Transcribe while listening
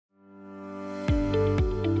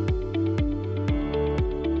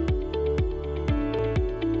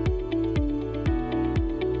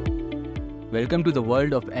Welcome to the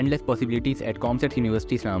world of endless possibilities at COMSATS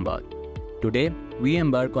University Islamabad. Today, we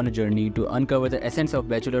embark on a journey to uncover the essence of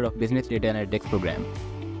Bachelor of Business Data Analytics program,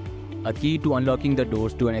 a key to unlocking the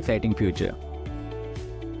doors to an exciting future.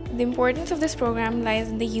 The importance of this program lies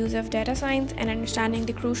in the use of data science and understanding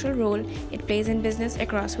the crucial role it plays in business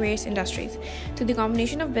across various industries. Through the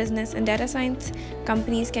combination of business and data science,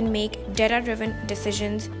 companies can make data-driven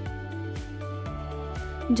decisions.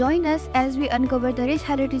 Join us as we uncover the rich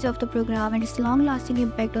heritage of the program and its long-lasting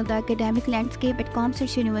impact on the academic landscape at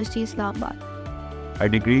COMSATS University Islamabad. Our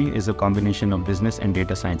degree is a combination of business and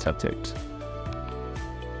data science subjects.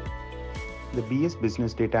 The BS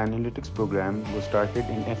Business Data Analytics program was started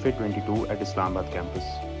in FA22 at Islamabad campus.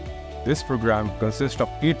 This program consists of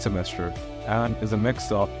 8 semesters and is a mix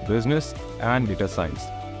of business and data science,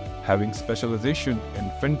 having specialization in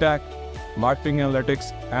fintech, marketing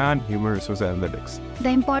analytics, and human resource analytics. The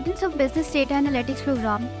importance of Business Data Analytics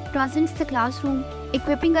program transcends the classroom,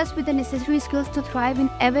 equipping us with the necessary skills to thrive in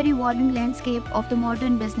ever-evolving landscape of the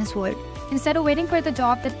modern business world. Instead of waiting for the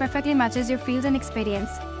job that perfectly matches your field and experience,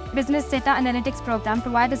 Business Data Analytics program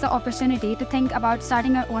provides us the opportunity to think about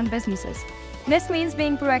starting our own businesses. This means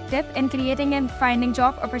being proactive in creating and finding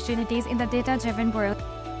job opportunities in the data-driven world.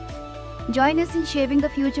 Join us in shaping the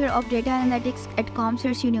future of data analytics at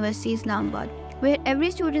COMSATS University Islamabad, where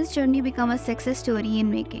every student's journey becomes a success story in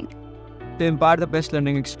making. To impart the best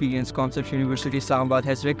learning experience, COMSATS University Islamabad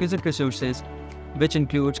has requisite resources, which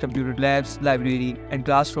includes computer labs, library, and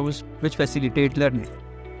classrooms which facilitate learning.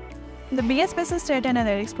 The BS Business Data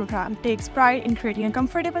Analytics program takes pride in creating a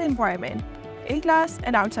comfortable environment in class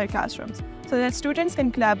and outside classrooms so that students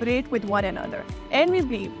can collaborate with one another. And we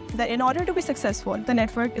believe that in order to be successful, the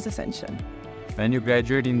network is essential. When you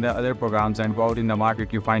graduate in the other programs and go out in the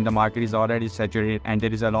market, you find the market is already saturated and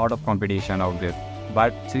there is a lot of competition out there.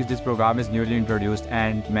 But since this program is newly introduced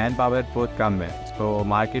and manpower बहुत कम है, तो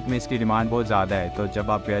market में इसकी demand बहुत ज़्यादा है. तो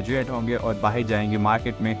जब आप graduate होंगे और बाहर जाएंगे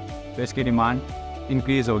market में, तो इसकी demand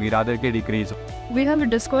increase होगी rather than decrease. We have a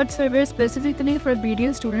Discord server specifically for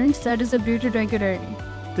BDS students that is updated regularly.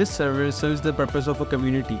 This server serves the purpose of a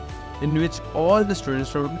community in which all the students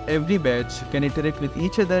from every batch can interact with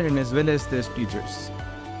each other and as well as their teachers.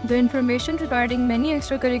 The information regarding many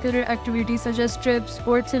extracurricular activities such as trips,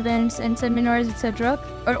 sports events, and seminars, etc.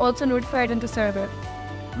 are also notified on the server.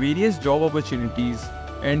 Various job opportunities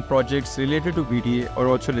and projects related to BDA are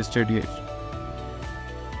also listed here.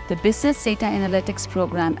 The Business Data Analytics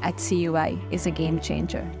program at CUI is a game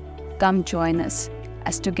changer. Come join us,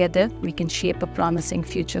 as together we can shape a promising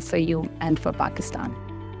future for you and for Pakistan.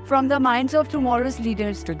 From the minds of tomorrow's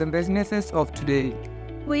leaders To the businesses of today,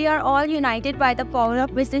 we are all united by the power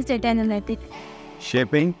of Business Data Analytics.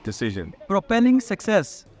 Shaping decision. propelling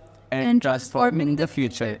success And transforming the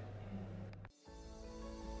future.